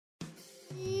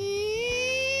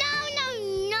No,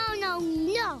 no, no, no,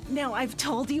 no. Now, I've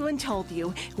told you and told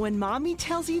you, when Mommy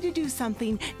tells you to do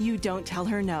something, you don't tell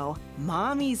her no.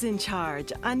 Mommy's in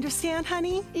charge. Understand,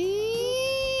 honey?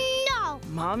 No.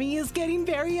 Mommy is getting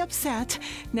very upset.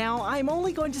 Now, I'm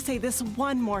only going to say this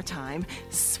one more time.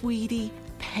 Sweetie,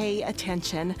 pay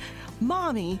attention.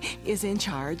 Mommy is in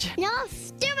charge. No,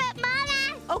 stupid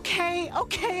Mama. Okay,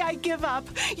 I give up.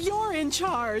 You're in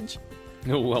charge.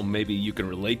 Well, maybe you can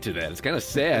relate to that. It's kind of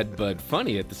sad, but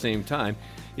funny at the same time.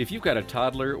 If you've got a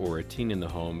toddler or a teen in the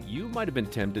home, you might have been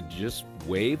tempted to just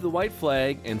wave the white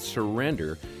flag and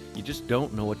surrender. You just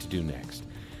don't know what to do next.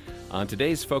 On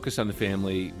today's Focus on the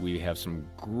Family, we have some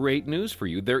great news for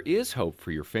you. There is hope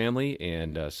for your family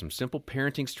and some simple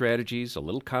parenting strategies, a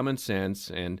little common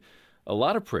sense, and a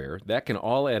lot of prayer. That can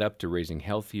all add up to raising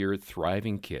healthier,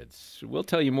 thriving kids. We'll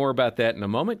tell you more about that in a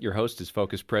moment. Your host is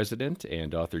Focus President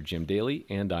and author Jim Daly,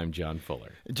 and I'm John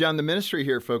Fuller. John, the ministry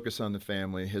here, Focus on the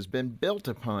Family, has been built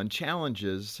upon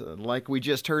challenges like we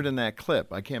just heard in that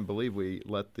clip. I can't believe we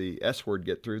let the S word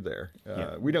get through there.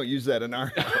 We don't use that in our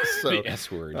house. So, the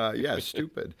S word. Yeah,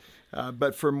 stupid.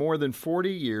 But for more than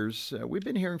 40 years, we've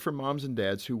been hearing from moms and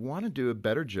dads who want to do a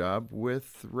better job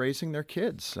with raising their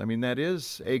kids. I mean, that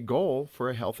is a goal for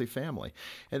a healthy family.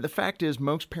 And the fact is,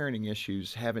 most parenting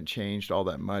issues haven't changed all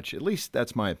that much, at least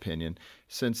that's my opinion,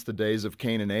 since the days of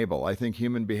Cain and Abel. I think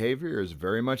human behavior is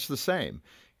very much the same.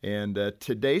 And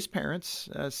today's parents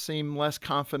seem less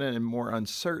confident and more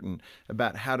uncertain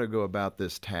about how to go about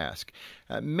this task.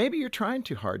 Maybe you're trying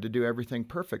too hard to do everything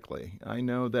perfectly. I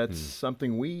know that's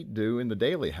something we do in the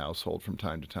Daly household from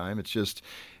time to time. It's just,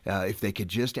 if they could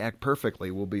just act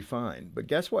perfectly, we'll be fine. But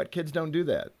guess what? Kids don't do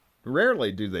that.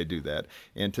 Rarely do they do that.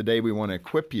 And today we want to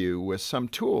equip you with some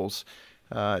tools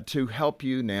to help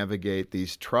you navigate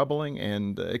these troubling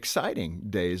and exciting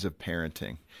days of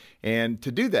parenting. And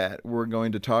to do that, we're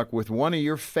going to talk with one of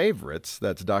your favorites.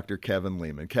 That's Dr. Kevin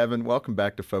Leman. Kevin, welcome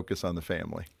back to Focus on the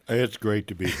Family. It's great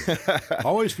to be here. I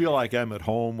always feel like I'm at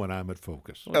home when I'm at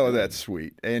Focus. Oh, that's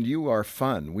sweet. And you are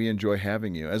fun. We enjoy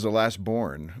having you. As a last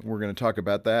born, we're going to talk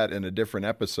about that in a different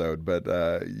episode, but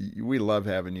we love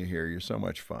having you here. You're so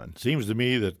much fun. Seems to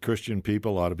me that Christian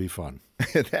people ought to be fun.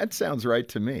 That sounds right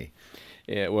to me.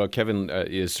 Yeah, well, Kevin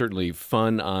is certainly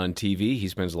fun on TV. He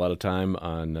spends a lot of time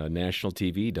on national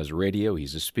TV. He does radio.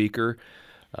 He's a speaker.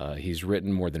 He's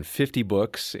written more than 50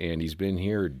 books, and he's been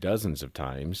here dozens of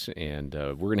times. And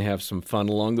we're going to have some fun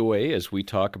along the way as we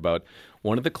talk about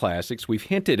one of the classics. We've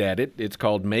hinted at it. It's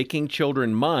called Making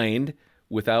Children Mind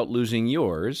Without Losing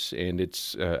Yours, and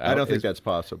it's... I don't think that's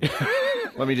possible.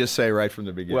 Let me just say right from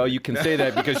the beginning. Well, you can say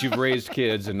that because you've raised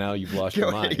kids and now you've lost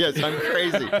your mind. Yes, I'm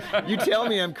crazy. You tell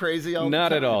me I'm crazy all the time.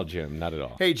 Not at all, Jim. Not at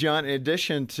all. Hey, John, in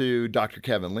addition to Dr.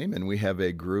 Kevin Leman, we have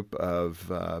a group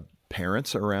of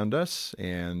parents around us,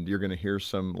 and you're going to hear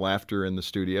some laughter in the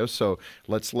studio. So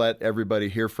let's let everybody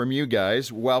hear from you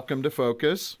guys. Welcome to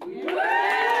Focus.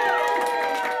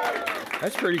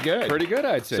 That's pretty good. Pretty good,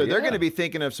 I'd say. So they're going to be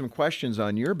thinking of some questions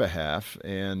on your behalf,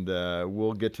 and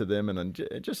we'll get to them in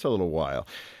just a little while.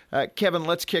 Kevin,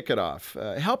 let's kick it off.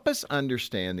 Help us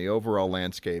understand the overall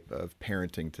landscape of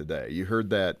parenting today. You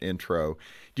heard that intro.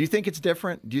 Do you think it's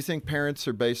different? Do you think parents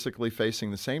are basically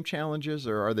facing the same challenges,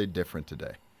 or are they different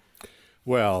today?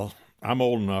 Well, I'm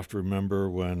old enough to remember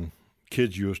when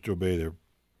kids used to obey their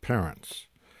parents.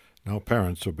 Now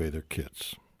parents obey their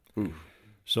kids. Ooh.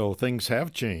 So things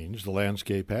have changed. The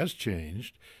landscape has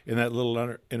changed. In that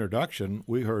little introduction,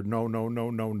 we heard no, no, no,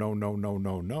 no, no, no, no,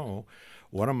 no, no.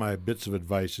 One of my bits of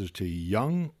advice is to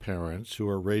young parents who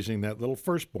are raising that little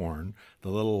firstborn, the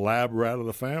little lab rat of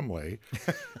the family,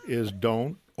 is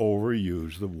don't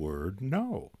overuse the word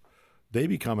no. They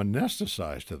become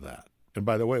anesthetized to that. And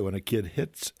by the way, when a kid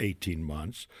hits 18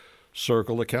 months,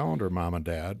 circle the calendar, Mom and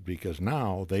Dad, because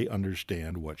now they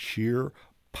understand what sheer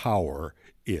power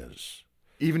is.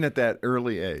 Even at that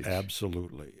early age?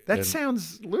 Absolutely. That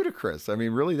sounds ludicrous. I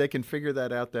mean, really, they can figure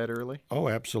that out that early? Oh,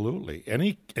 absolutely.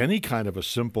 Any kind of a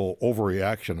simple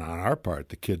overreaction on our part,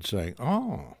 the kid saying,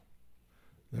 oh,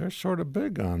 they're sort of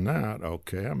big on that.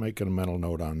 Okay, I'm making a mental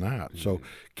note on that. So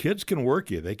kids can work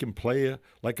you. They can play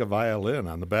like a violin.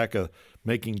 On the back of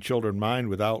Making Children Mind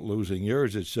Without Losing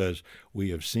Yours, it says, we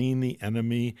have seen the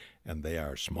enemy, and they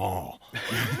are small.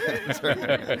 That's right.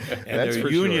 And they're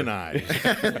unionized.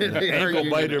 The ankle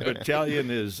biter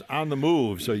battalion is on the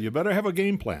move, so you better have a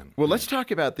game plan. Well, let's talk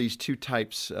about these two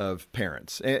types of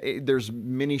parents. There's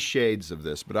many shades of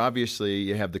this, but obviously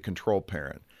you have the control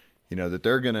parent. You know, that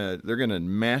they're gonna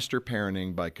master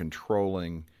parenting by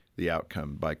controlling the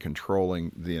outcome, by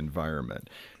controlling the environment.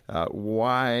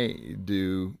 Why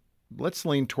do let's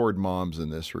lean toward moms in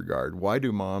this regard. Why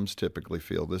do moms typically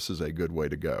feel this is a good way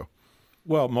to go?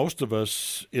 Well, most of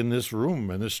us in this room,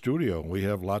 in this studio, we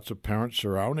have lots of parents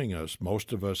surrounding us.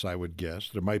 Most of us, I would guess,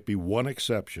 there might be one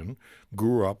exception,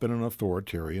 grew up in an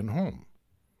authoritarian home,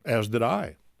 as did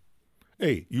I.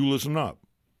 Hey, you listen up.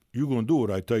 You're going to do what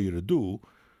I tell you to do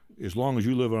as long as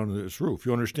you live under this roof.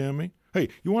 You understand me? Hey,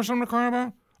 you want something to cry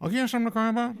about? I'll give you something to cry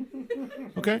about.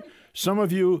 Okay? Some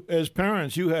of you, as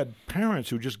parents, you had parents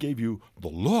who just gave you the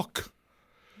look.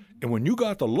 And when you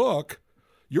got the look,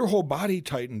 your whole body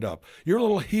tightened up. Your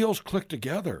little heels clicked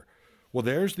together. Well,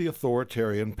 there's the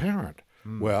authoritarian parent.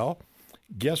 Well,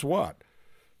 guess what?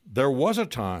 There was a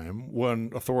time when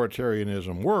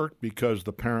authoritarianism worked because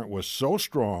the parent was so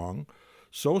strong,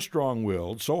 so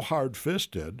strong-willed, so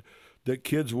hard-fisted that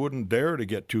kids wouldn't dare to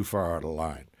get too far out of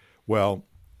line. Well,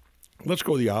 let's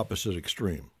go the opposite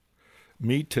extreme.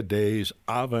 Meet today's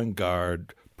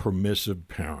avant-garde, permissive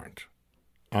parent.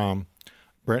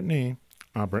 Brittany,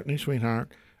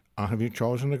 sweetheart, have you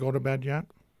chosen to go to bed yet?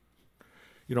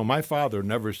 You know, my father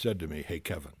never said to me, hey,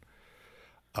 Kevin,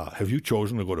 have you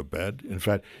chosen to go to bed? In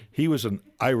fact, he was an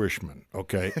Irishman,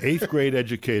 okay, 8th grade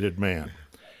educated man.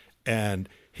 And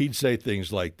he'd say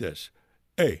things like this,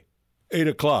 hey, 8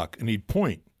 o'clock, and he'd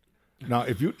point. Now,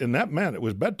 and that meant it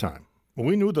was bedtime. Well,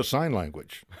 we knew the sign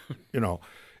language, you know.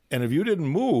 And if you didn't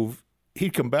move,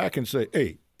 he'd come back and say,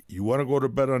 hey, you want to go to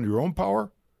bed on your own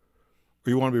power? Or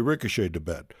you want to be ricocheted to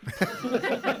bed?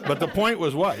 But the point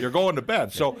was what? You're going to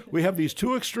bed. So we have these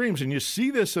two extremes, and you see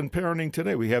this in parenting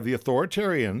today. We have the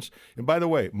authoritarians, and by the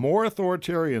way, more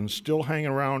authoritarians still hanging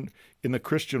around in the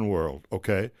Christian world,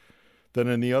 okay, than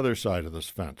in the other side of this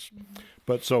fence.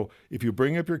 But so if you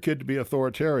bring up your kid to be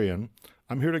authoritarian,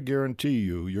 I'm here to guarantee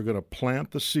you you're going to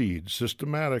plant the seed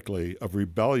systematically of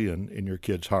rebellion in your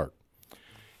kid's heart.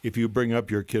 If you bring up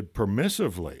your kid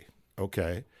permissively,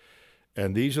 okay,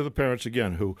 and these are the parents,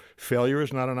 again, who failure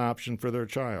is not an option for their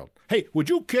child. Hey, would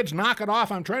you kids knock it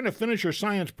off? I'm trying to finish your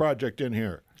science project in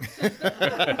here.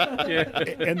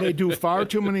 And they do far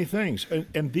too many things.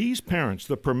 And these parents,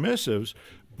 the permissives,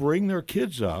 bring their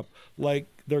kids up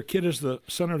like their kid is the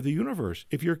center of the universe.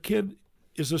 If your kid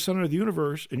is the center of the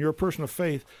universe and you're a person of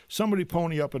faith, somebody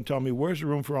pony up and tell me, where's the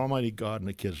room for Almighty God in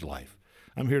a kid's life?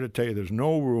 I'm here to tell you there's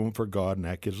no room for God in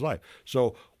that kid's life.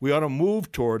 So we ought to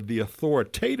move toward the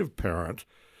authoritative parent,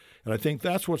 and I think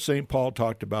that's what St. Paul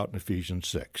talked about in Ephesians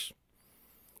 6.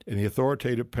 And the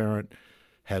authoritative parent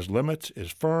has limits, is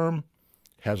firm,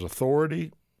 has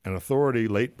authority, and authority,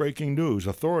 late breaking news,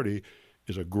 authority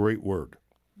is a great word.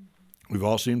 We've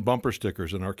all seen bumper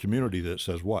stickers in our community that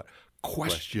says what?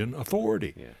 Question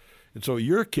authority. Yeah. And so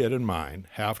your kid and mine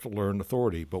have to learn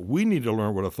authority, but we need to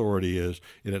learn what authority is,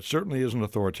 and it certainly isn't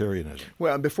authoritarianism.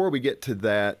 Well, before we get to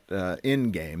that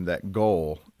end game, that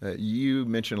goal, you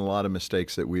mentioned a lot of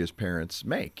mistakes that we as parents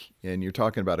make, and you're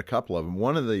talking about a couple of them.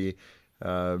 One of the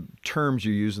terms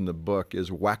you use in the book is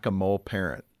whack-a-mole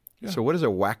parent. Yeah. So what is a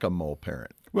whack-a-mole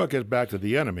parent? Well, it gets back to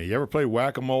the enemy. You ever play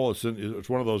whack-a-mole? It's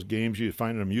one of those games you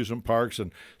find in amusement parks,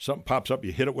 and something pops up,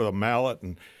 you hit it with a mallet,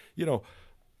 and, you know,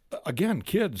 again,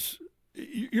 kids,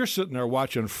 you're sitting there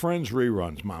watching Friends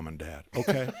reruns, Mom and Dad,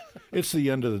 okay? It's the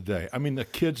end of the day. I mean, the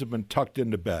kids have been tucked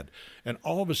into bed, and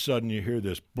all of a sudden you hear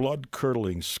this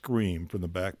blood-curdling scream from the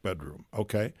back bedroom,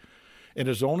 okay? And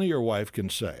as only your wife can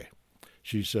say,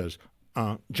 she says,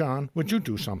 John, would you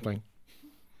do something?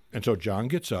 And so John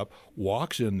gets up,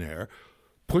 walks in there,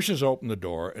 pushes open the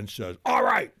door, and says, all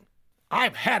right,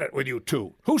 I've had it with you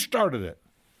two. Who started it?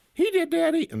 He did,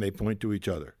 Daddy. And they point to each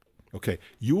other. Okay,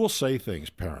 you will say things,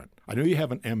 parent. I know you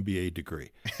have an MBA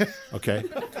degree, okay?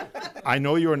 I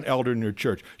know you're an elder in your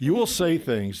church. You will say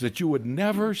things that you would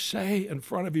never say in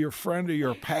front of your friend or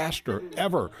your pastor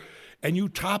ever. And you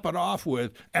top it off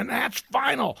with, and that's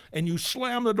final. And you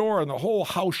slam the door and the whole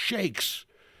house shakes.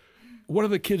 What do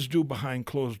the kids do behind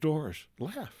closed doors?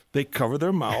 Laugh. They cover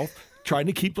their mouth, trying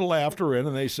to keep the laughter in,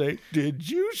 and they say, did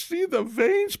you see the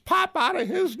veins pop out of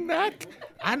his neck?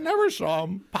 I never saw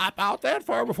him pop out that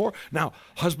far before. Now,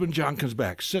 husband John comes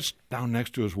back, sits down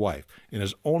next to his wife, and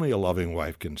as only a loving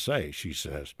wife can say, she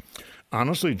says,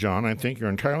 honestly, John, I think you're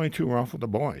entirely too rough with the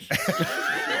boys.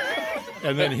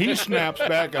 And then he snaps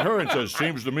back at her and says,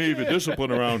 seems to me if you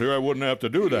discipline around here, I wouldn't have to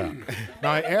do that.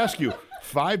 Now, I ask you,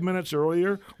 5 minutes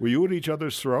earlier, were you at each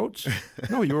other's throats?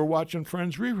 No, you were watching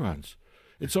Friends reruns.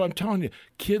 And so I'm telling you,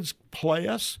 kids play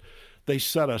us, they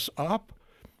set us up,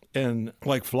 and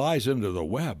like flies into the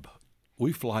web,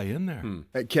 we fly in there.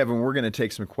 Hey, Kevin, we're going to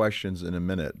take some questions in a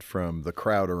minute from the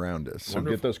crowd around us. So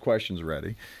get those questions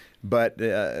ready. But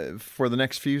for the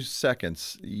next few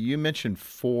seconds, you mentioned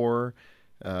 4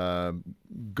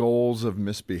 goals of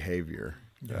misbehavior.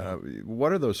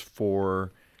 What are those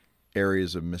 4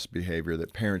 areas of misbehavior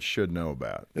that parents should know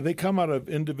about? They come out of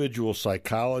individual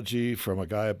psychology from a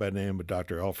guy by the name of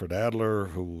Dr. Alfred Adler,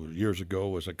 who years ago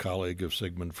was a colleague of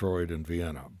Sigmund Freud in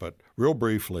Vienna. But real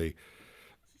briefly,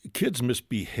 kids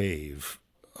misbehave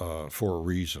for a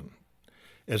reason.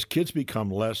 As kids become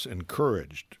less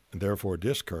encouraged and therefore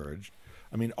discouraged,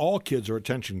 all kids are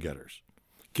attention getters.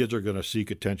 Kids are going to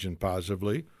seek attention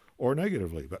positively or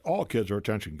negatively, but all kids are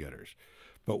attention getters.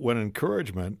 But when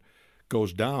encouragement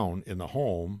goes down in the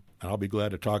home, and I'll be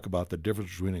glad to talk about the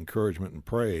difference between encouragement and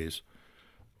praise,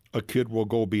 a kid will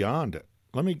go beyond it.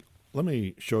 Let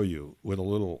me show you with a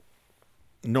little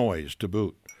noise to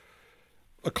boot.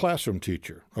 A classroom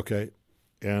teacher, okay,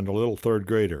 and a little 3rd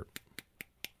grader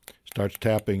starts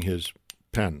tapping his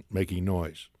pen, making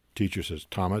noise. Teacher says,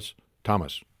 Thomas,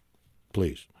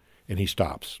 please. And he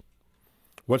stops.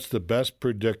 What's the best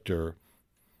predictor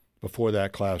before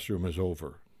that classroom is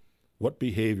over? What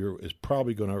behavior is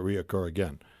probably going to reoccur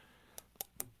again?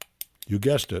 You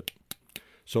guessed it.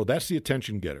 So that's the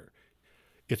attention getter.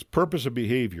 Its purpose of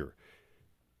behavior.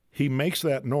 He makes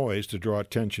that noise to draw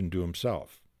attention to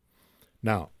himself.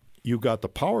 Now, you've got the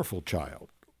powerful child.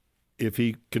 If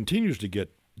he continues to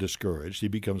get discouraged, he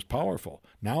becomes powerful.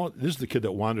 Now, this is the kid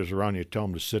that wanders around, you tell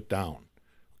him to sit down.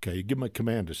 Okay, you give him a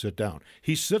command to sit down.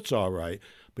 He sits all right,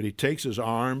 but he takes his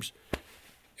arms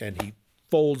and he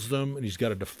folds them, and he's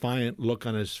got a defiant look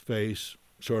on his face,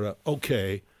 sort of,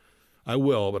 okay, I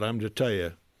will, but I'm going to tell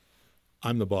you,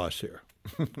 I'm the boss here.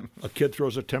 A kid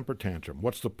throws a temper tantrum.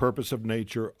 What's the purpose of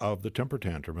nature of the temper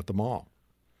tantrum at the mall?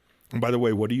 And by the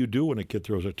way, what do you do when a kid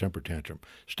throws a temper tantrum?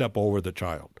 Step over the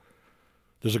child.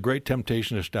 There's a great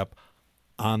temptation to step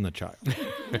on the child.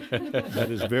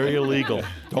 That is very illegal.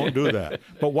 Don't do that.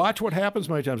 But watch what happens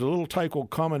many times. A little tyke will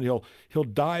come and he'll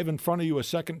dive in front of you a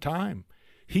second time.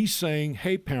 He's saying,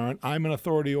 hey, parent, I'm an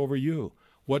authority over you.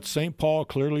 What St. Paul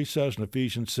clearly says in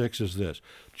Ephesians 6 is this: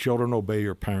 children, obey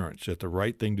your parents. It's the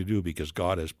right thing to do because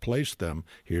God has placed them,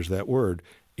 here's that word,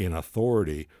 in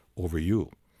authority over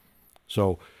you.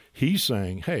 So he's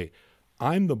saying, hey,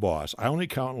 I'm the boss. I only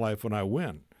count in life when I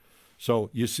win. So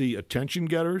you see attention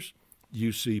getters,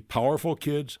 you see powerful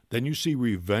kids, then you see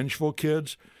revengeful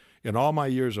kids. In all my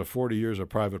years of 40 years of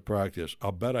private practice,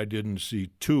 I'll bet I didn't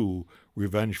see 2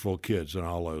 revengeful kids in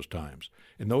all those times.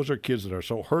 And those are kids that are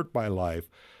so hurt by life,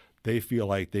 they feel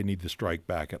like they need to strike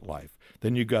back at life.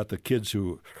 Then you got the kids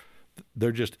who,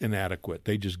 they're just inadequate.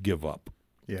 They just give up.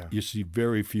 Yeah. You see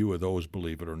very few of those,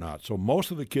 believe it or not. So most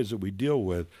of the kids that we deal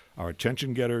with are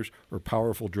attention getters or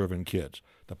powerful driven kids.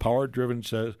 The power driven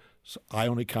says, I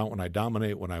only count when I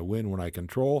dominate, when I win, when I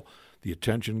control. The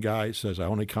attention guy says, I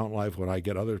only count life when I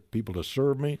get other people to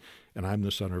serve me, and I'm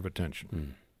the center of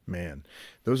attention. Man,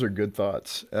 those are good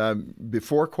thoughts.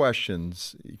 Before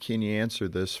questions, can you answer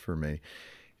this for me?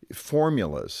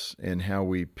 Formulas in how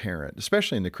we parent,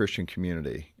 especially in the Christian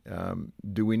community.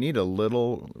 Do we need a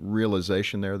little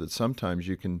realization there that sometimes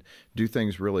you can do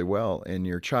things really well and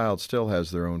your child still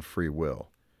has their own free will?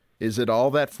 Is it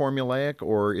all that formulaic,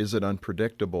 or is it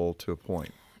unpredictable to a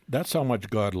point? That's how much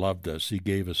God loved us. He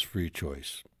gave us free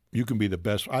choice. You can be the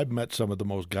best. I've met some of the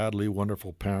most godly,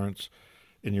 wonderful parents,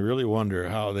 and you really wonder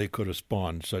how they could have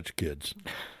spawned such kids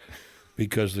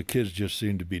because the kids just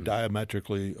seem to be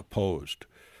diametrically opposed.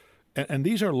 And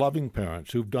these are loving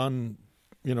parents who've done,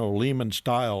 Lehman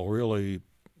style, really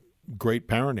great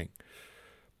parenting.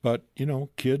 But,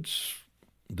 kids,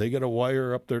 they get a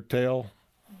wire up their tail.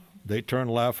 They turn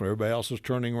left, everybody else is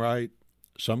turning right.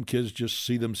 Some kids just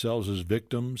see themselves as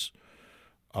victims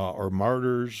or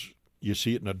martyrs. You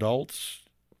see it in adults.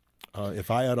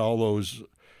 If I had all those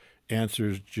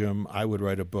answers, Jim, I would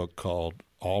write a book called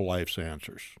All Life's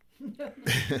Answers.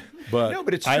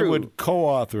 But it's true. I would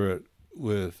co-author it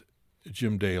with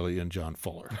Jim Daly and John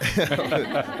Fuller.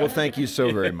 Well, thank you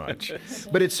so very much.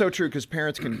 But it's so true because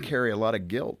parents can carry a lot of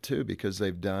guilt, too, because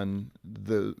they've done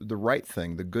the right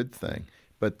thing, the good thing,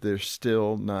 but they're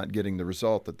still not getting the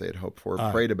result that they had hoped for,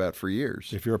 prayed about for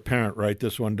years. If you're a parent, write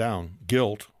this one down.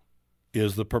 Guilt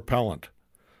is the propellant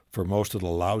for most of the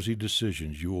lousy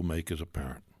decisions you will make as a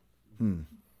parent. You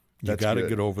got to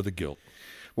get over the guilt.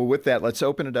 Well, with that, let's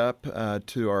open it up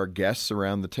to our guests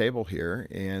around the table here.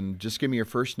 And just give me your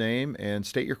first name and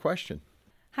state your question.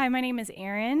 Hi, my name is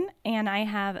Erin, and I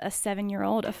have a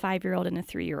 7-year-old, a 5-year-old, and a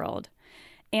 3-year-old.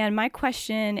 And my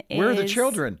question is... Where are the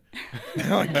children?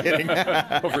 No, I'm kidding.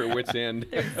 Over at Wits End.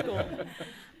 They're in school.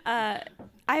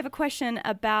 I have a question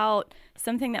about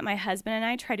something that my husband and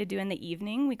I try to do in the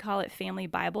evening. We call it family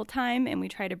Bible time, and we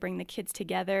try to bring the kids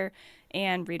together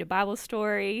and read a Bible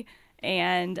story.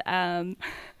 And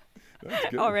That's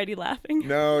good. Already laughing.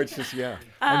 No, it's just, yeah.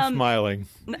 I'm smiling.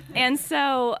 And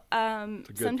so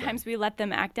good sometimes we let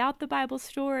them act out the Bible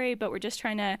story, but we're just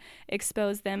trying to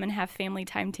expose them and have family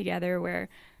time together where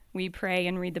we pray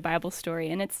and read the Bible story.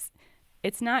 And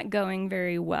it's not going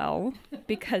very well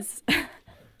because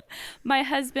my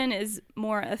husband is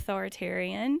more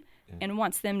authoritarian and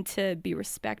wants them to be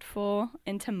respectful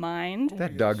and to mind.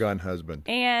 That doggone husband.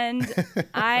 And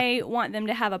I want them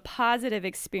to have a positive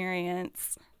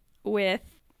experience with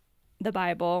the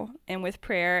Bible and with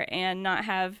prayer and not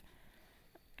have,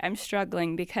 I'm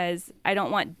struggling because I don't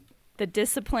want the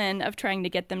discipline of trying to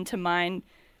get them to mind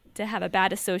to have a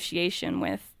bad association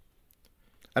with.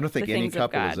 I don't think the any things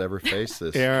of couple has God. ever faced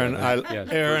this. Aaron,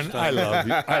 Kevin. Aaron, I love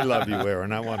you. I love you,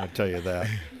 Aaron. I want to tell you that.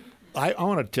 I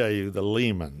want to tell you the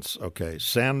Lehmans, okay,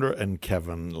 Sandra and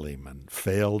Kevin Lehman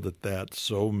failed at that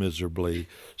so miserably,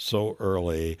 so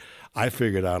early. I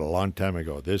figured out a long time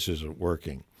ago, this isn't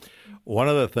working. One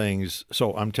of the things,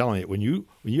 so I'm telling you, when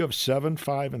you have 7,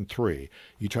 5, and 3,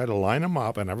 you try to line them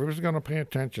up, and everybody's going to pay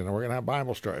attention, and we're going to have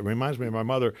Bible story. It reminds me of my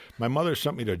mother. My mother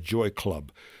sent me to Joy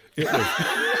Club.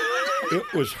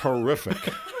 It was horrific.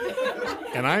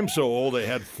 And I'm so old, they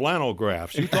had flannel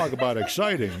graphs. You talk about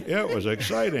exciting. It was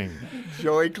exciting.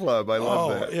 Joy Club. I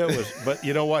love that. It was. But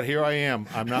you know what? Here I am.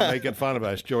 I'm not making fun of it.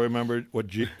 I still remember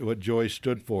what Joy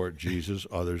stood for: Jesus,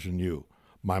 others, and you.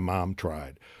 My mom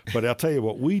tried. But I'll tell you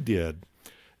what we did,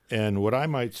 and what I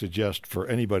might suggest for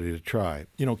anybody to try.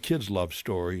 You know, kids love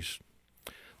stories.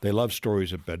 They love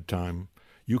stories at bedtime.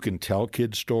 You can tell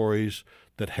kids stories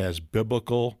that has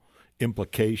biblical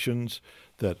implications,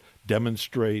 that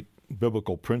demonstrate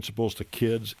biblical principles to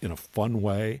kids in a fun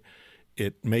way.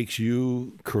 It makes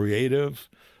you creative,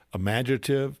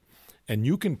 imaginative, and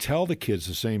you can tell the kids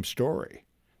the same story.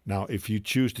 Now, if you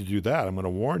choose to do that, I'm going to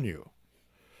warn you.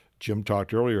 Jim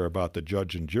talked earlier about the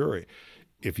judge and jury.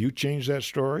 If you change that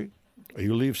story or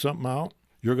you leave something out,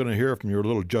 you're going to hear from your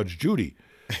little Judge Judy,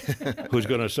 who's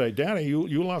going to say, Danny,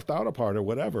 you left out a part or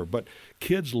whatever. But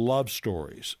kids love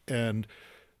stories. And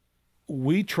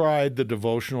we tried the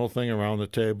devotional thing around the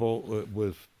table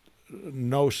with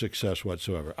no success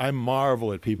whatsoever. I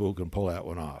marvel at people who can pull that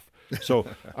one off. So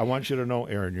I want you to know,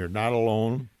 Aaron, you're not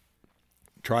alone.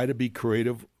 Try to be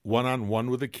creative one-on-one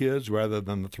with the kids rather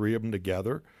than the three of them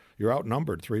together. You're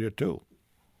outnumbered 3-2.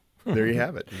 There you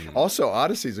have it. Also,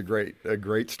 Odyssey's a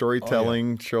great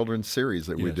storytelling children's series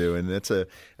that we do, and it's a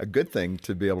good thing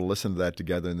to be able to listen to that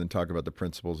together and then talk about the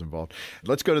principles involved.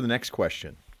 Let's go to the next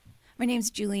question. My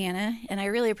name's Juliana, and I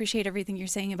really appreciate everything you're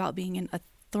saying about being an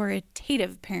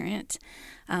authoritative parent.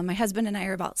 My husband and I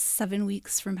are about 7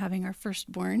 weeks from having our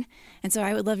firstborn, and so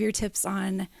I would love your tips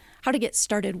on how to get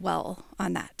started well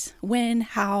on that. When,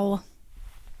 how?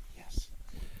 Yes.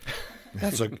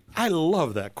 I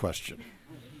love that question.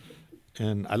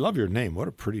 And I love your name. What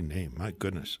a pretty name. My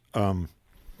goodness.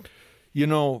 You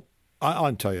know,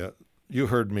 I'll tell you, you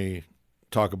heard me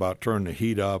talk about turn the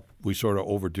heat up. We sort of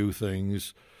overdo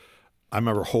things. I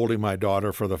remember holding my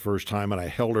daughter for the first time, and I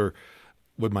held her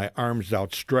with my arms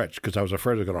outstretched because I was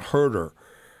afraid I was going to hurt her.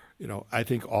 You know, I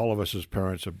think all of us as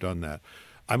parents have done that.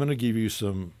 I'm going to give you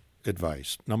some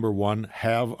advice. Number one,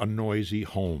 have a noisy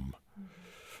home.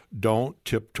 Don't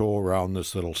tiptoe around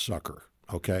this little sucker,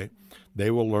 okay?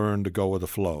 They will learn to go with the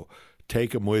flow.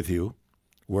 Take them with you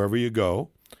wherever you go,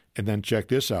 and then check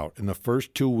this out. In the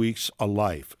first 2 weeks of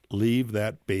life, leave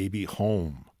that baby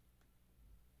home.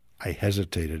 I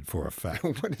hesitated for effect.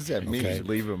 What does that mean? Okay.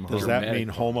 Leave them home. Does that mean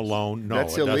home alone? No,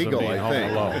 That's it doesn't illegal, mean I home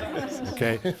think. alone.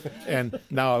 Okay? And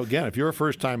now, again, if you're a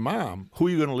first-time mom, who are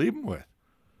you going to leave them with?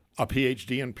 A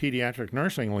PhD in pediatric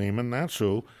nursing, Lehman, that's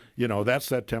who. You know, that's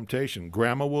that temptation.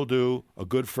 Grandma will do, a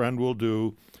good friend will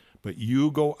do, but you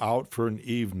go out for an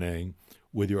evening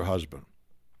with your husband.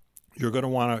 You're going to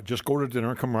want to just go to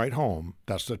dinner and come right home.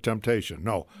 That's the temptation.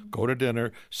 No, go to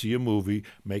dinner, see a movie,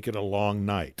 make it a long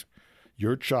night.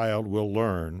 Your child will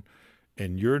learn,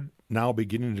 and you're now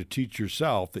beginning to teach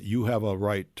yourself that you have a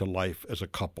right to life as a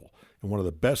couple. And one of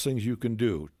the best things you can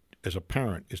do as a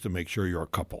parent is to make sure you're a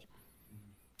couple.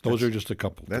 Those are just a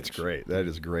couple. That's things. great. That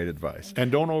is great advice.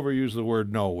 And don't overuse the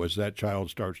word no as that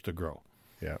child starts to grow.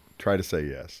 Yeah. Try to say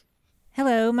yes.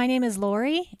 Hello, my name is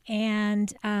Lori,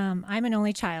 and I'm an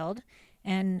only child.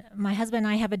 And my husband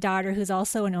and I have a daughter who's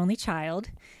also an only child.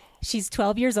 She's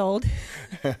 12 years old.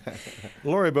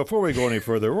 Lori, before we go any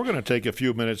further, we're going to take a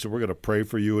few minutes and we're going to pray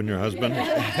for you and your husband.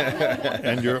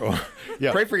 And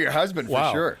Pray for your husband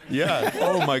for sure. Yeah.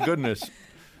 Oh, my goodness.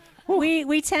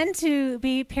 We tend to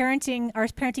be parenting, our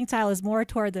parenting style is more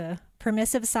toward the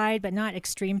permissive side, but not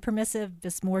extreme permissive,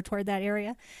 just more toward that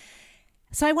area.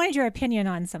 So I wanted your opinion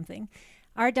on something.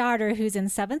 our daughter, who's in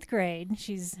 7th grade,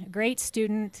 she's a great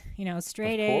student,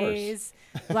 straight Of course. A's,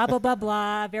 blah, blah, blah,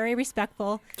 blah, very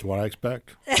respectful. That's what I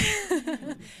expect.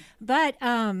 But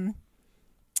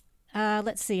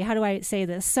let's see, how do I say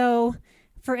this? So,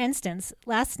 for instance,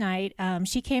 last night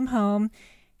she came home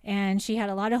and she had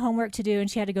a lot of homework to do and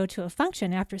she had to go to a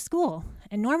function after school.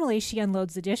 And normally she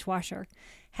unloads the dishwasher.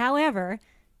 However,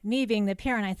 me being the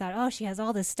parent, I thought, oh, she has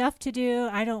all this stuff to do.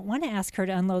 I don't want to ask her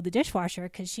to unload the dishwasher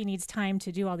because she needs time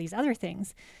to do all these other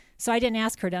things. So I didn't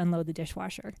ask her to unload the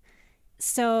dishwasher.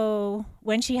 So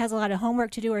when she has a lot of homework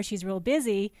to do or she's real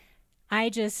busy, I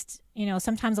just,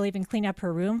 sometimes I'll even clean up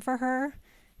her room for her,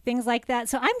 things like that.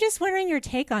 So I'm just wondering your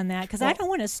take on that because I don't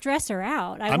want to stress her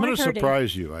out. I'm going to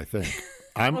surprise you, I think.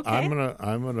 I'm Okay.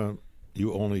 going to,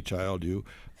 you only child, you.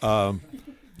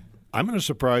 I'm going to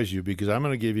surprise you because I'm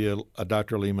going to give you a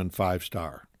Dr. Lehman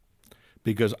 5-star.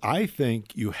 Because I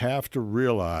think you have to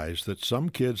realize that some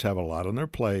kids have a lot on their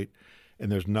plate, and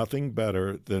there's nothing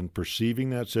better than perceiving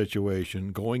that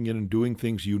situation, going in and doing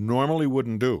things you normally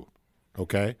wouldn't do,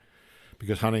 okay?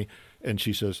 Because, honey, and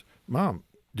she says, Mom,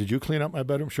 did you clean up my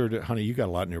bedroom? Sure, honey, you got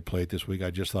a lot on your plate this week.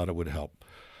 I just thought it would help.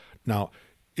 Now,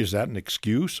 is that an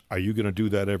excuse? Are you going to do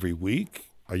that every week?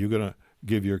 Are you going to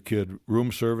give your kid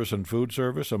room service and food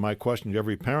service? And my question to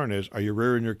every parent is, are you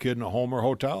rearing your kid in a home or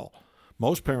hotel?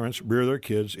 Most parents rear their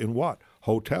kids in what?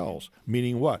 Hotels.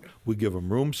 Meaning what? We give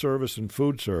them room service and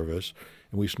food service,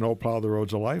 and we snowplow the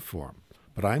roads of life for them.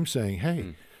 But I'm saying,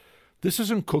 hey, this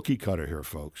isn't cookie cutter here,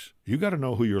 folks. You got to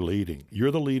know who you're leading.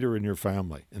 You're the leader in your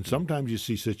family. And sometimes you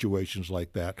see situations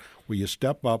like that where you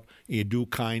step up and you do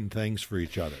kind things for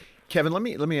each other. Kevin, let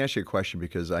me ask you a question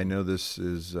because I know this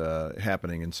is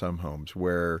happening in some homes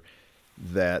where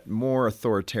that more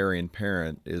authoritarian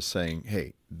parent is saying,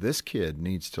 hey, this kid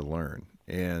needs to learn,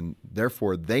 and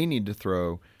therefore they need to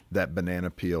throw that banana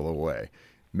peel away.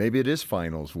 Maybe it is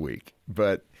finals week,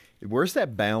 but where's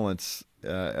that balance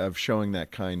of showing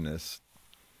that kindness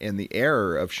and the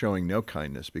error of showing no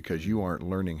kindness because you aren't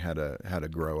learning how to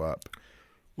grow up?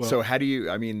 Well, so how do you,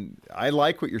 I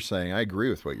like what you're saying. I agree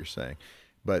with what you're saying.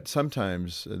 But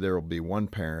sometimes there will be one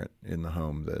parent in the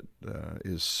home that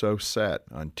is so set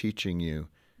on teaching you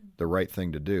the right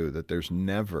thing to do that there's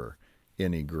never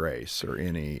any grace or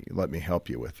any, let me help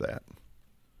you with that.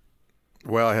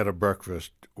 Well, I had a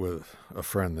breakfast with a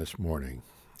friend this morning,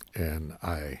 and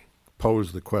I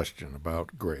posed the question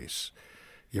about grace.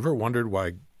 You ever wondered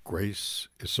why grace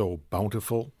is so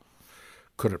bountiful?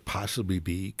 Could it possibly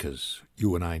be because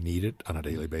you and I need it on a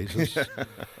daily basis?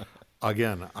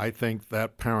 Again, I think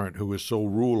that parent who is so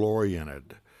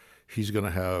rule-oriented, he's going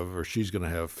to have or she's going to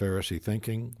have Pharisee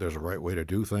thinking. There's a right way to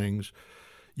do things.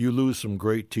 You lose some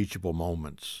great teachable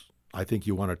moments. I think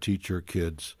you want to teach your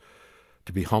kids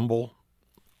to be humble.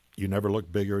 You never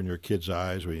look bigger in your kids'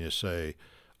 eyes when you say,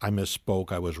 I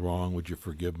misspoke, I was wrong, would you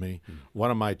forgive me?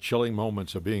 One of my chilling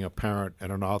moments of being a parent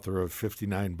and an author of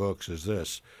 59 books is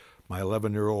this. My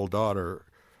 11-year-old daughter,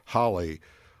 Holly,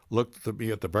 looked at me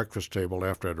at the breakfast table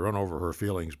after I'd run over her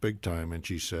feelings big time, and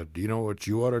she said, do you know what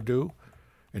you ought to do?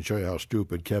 And show you how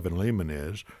stupid Kevin Lehman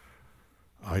is.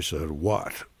 I said,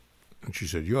 what? And she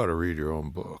said, you ought to read your own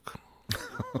book.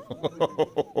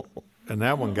 And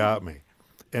that one got me.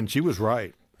 And she was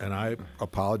right, and I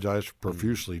apologized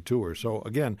profusely to her. So,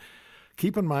 again,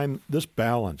 keep in mind this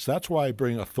balance. That's why I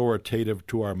bring authoritative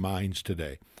to our minds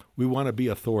today. We want to be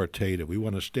authoritative. We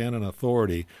want to stand in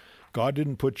authority. God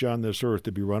didn't put you on this earth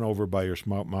to be run over by your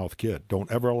smart-mouthed kid. Don't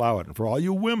ever allow it. And for all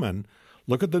you women,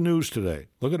 look at the news today.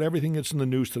 Look at everything that's in the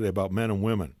news today about men and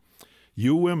women.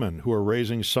 You women who are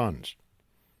raising sons,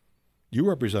 you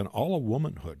represent all of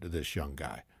womanhood to this young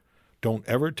guy. Don't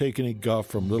ever take any guff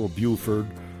from little Buford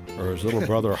or his little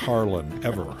brother Harlan,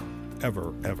 ever,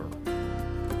 ever, ever.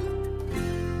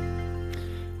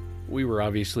 We were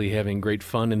obviously having great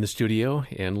fun in the studio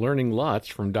and learning lots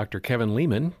from Dr. Kevin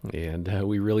Lehman, and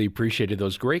we really appreciated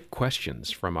those great questions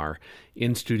from our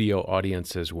in-studio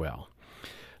audience as well.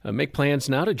 Make plans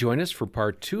now to join us for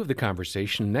part 2 of the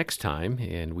conversation next time,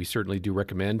 and we certainly do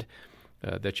recommend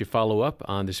that you follow up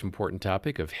on this important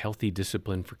topic of healthy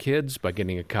discipline for kids by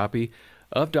getting a copy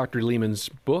of Dr. Lehman's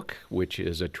book, which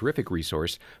is a terrific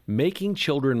resource, Making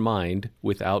Children Mind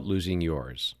Without Losing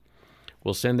Yours.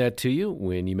 We'll send that to you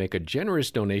when you make a generous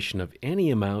donation of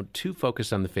any amount to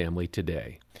Focus on the Family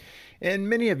today. And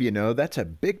many of you know that's a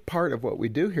big part of what we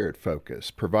do here at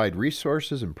Focus, provide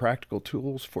resources and practical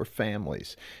tools for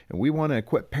families. And we want to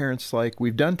equip parents like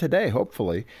we've done today,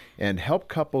 hopefully, and help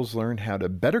couples learn how to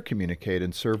better communicate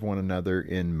and serve one another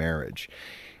in marriage.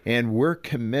 And we're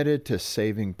committed to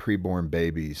saving preborn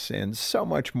babies and so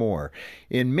much more.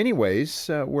 In many ways,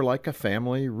 we're like a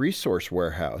family resource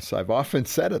warehouse. I've often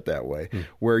said it that way,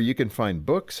 where you can find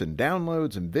books and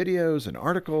downloads and videos and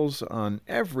articles on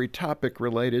every topic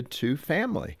related to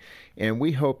family. And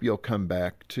we hope you'll come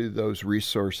back to those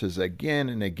resources again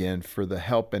and again for the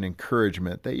help and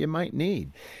encouragement that you might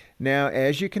need. Now,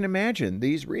 as you can imagine,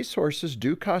 these resources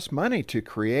do cost money to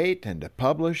create and to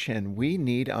publish, and we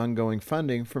need ongoing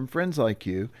funding from friends like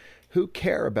you who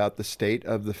care about the state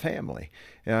of the family.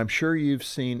 And I'm sure you've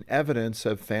seen evidence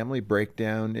of family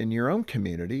breakdown in your own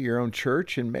community, your own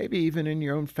church, and maybe even in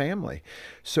your own family.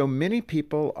 So many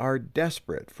people are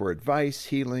desperate for advice,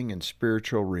 healing, and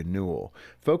spiritual renewal.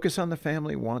 Focus on the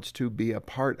Family wants to be a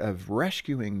part of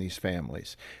rescuing these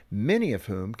families, many of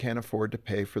whom can't afford to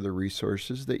pay for the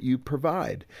resources that you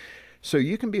provide. So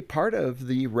you can be part of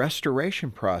the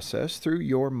restoration process through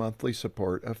your monthly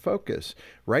support of Focus.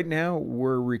 Right now,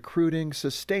 we're recruiting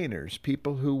sustainers,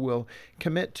 people who will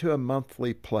commit to a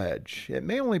monthly pledge. It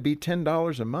may only be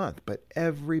 $10 a month, but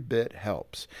every bit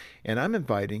helps. And I'm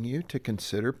inviting you to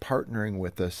consider partnering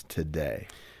with us today.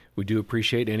 We do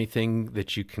appreciate anything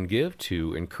that you can give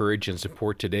to encourage and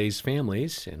support today's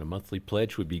families, and a monthly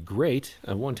pledge would be great.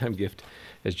 A one-time gift,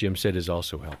 as Jim said, is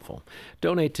also helpful.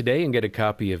 Donate today and get a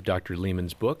copy of Dr.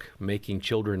 Lehman's book, Making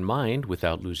Children Mind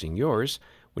Without Losing Yours,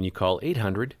 when you call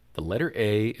 800, the letter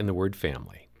A in the word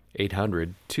family,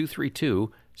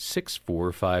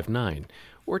 800-232-6459,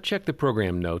 or check the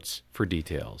program notes for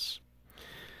details.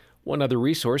 One other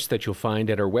resource that you'll find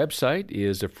at our website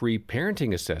is a free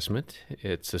parenting assessment.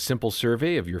 It's a simple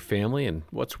survey of your family and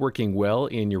what's working well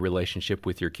in your relationship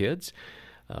with your kids.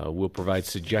 We'll provide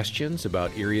suggestions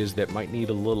about areas that might need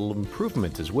a little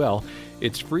improvement as well.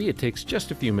 It's free. It takes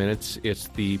just a few minutes. It's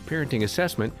the parenting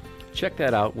assessment. Check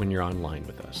that out when you're online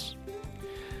with us.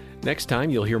 Next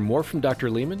time, you'll hear more from Dr.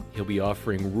 Lehman. He'll be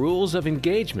offering rules of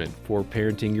engagement for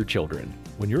parenting your children.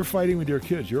 When you're fighting with your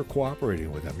kids, you're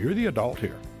cooperating with them. You're the adult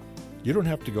here. You don't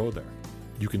have to go there.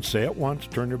 You can say it once,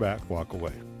 turn your back, walk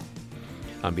away.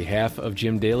 On behalf of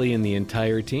Jim Daly and the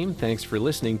entire team, thanks for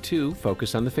listening to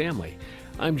Focus on the Family.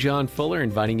 I'm John Fuller,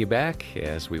 inviting you back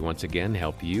as we once again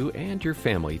help you and your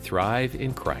family thrive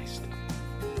in Christ.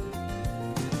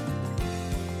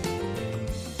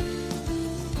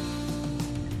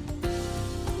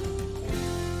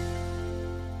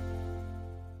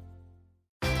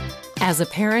 As a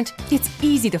parent, it's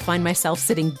easy to find myself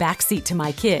sitting backseat to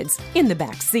my kids, in the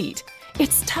back seat.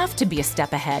 It's tough to be a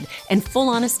step ahead, and full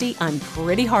honesty, I'm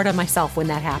pretty hard on myself when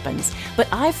that happens. But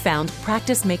I've found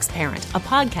Practice Makes Parent, a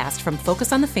podcast from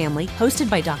Focus on the Family, hosted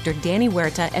by Dr. Danny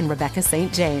Huerta and Rebecca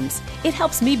St. James. It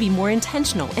helps me be more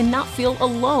intentional and not feel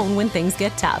alone when things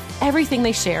get tough. Everything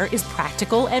they share is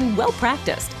practical and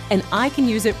well-practiced, and I can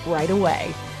use it right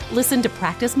away. Listen to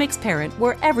Practice Makes Parent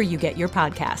wherever you get your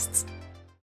podcasts.